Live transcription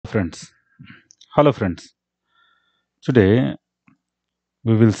friends. Hello friends. Today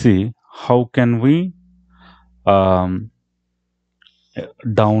we will see how can we um,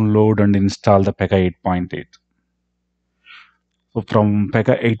 download and install the Pega 8.8. So from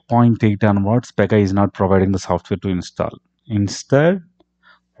Pega 8.8 onwards, Pega is not providing the software to install. Instead,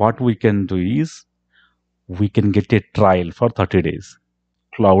 what we can do is we can get a trial for 30 days.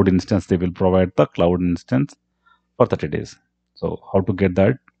 Cloud instance, they will provide the cloud instance for 30 days. So how to get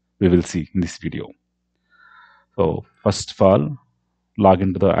that, we will see in this video. So first of all, log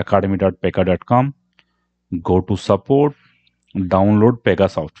into the academy.pega.com, go to support, download Pega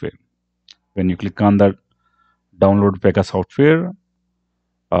software. When you click on that download Pega software,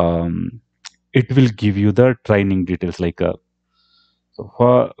 um, it will give you the training details.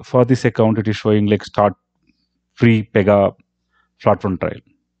 So for this account, it is showing like start free Pega platform trial.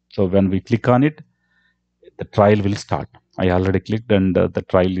 So when we click on it, the trial will start. I already clicked and the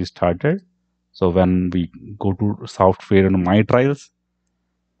trial is started. So when we go to software and my trials,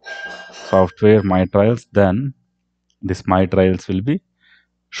 then this my trials will be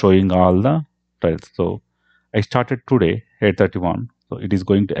showing all the trials. So I started today 8:31. So it is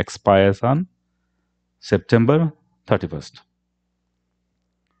going to expire on September 31st.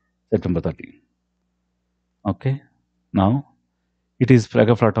 September 30. Okay. Now it is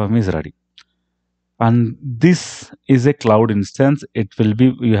Pega platform is ready. And this is a cloud instance. It will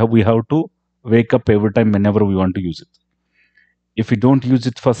be we have to wake up every time whenever we want to use it. If we don't use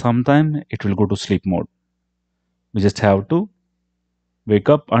it for some time, it will go to sleep mode. We just have to wake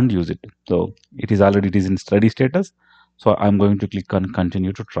up and use it. So it is in study status. So I'm going to click on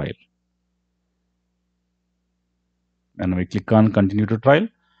continue to trial. When we click on continue to trial,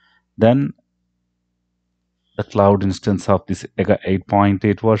 then the cloud instance of this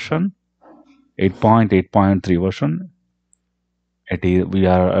 8.8 version, 8.8.3 version, we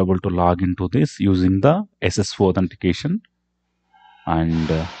are able to log into this using the SSO authentication and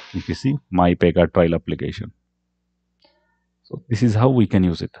if you see my Pega trial application. So this is how we can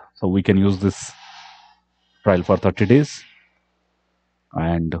use it. So we can use this trial for 30 days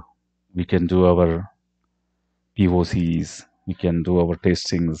and we can do our POCs, we can do our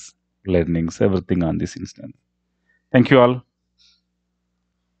testings, learnings, everything on this instance. Thank you all.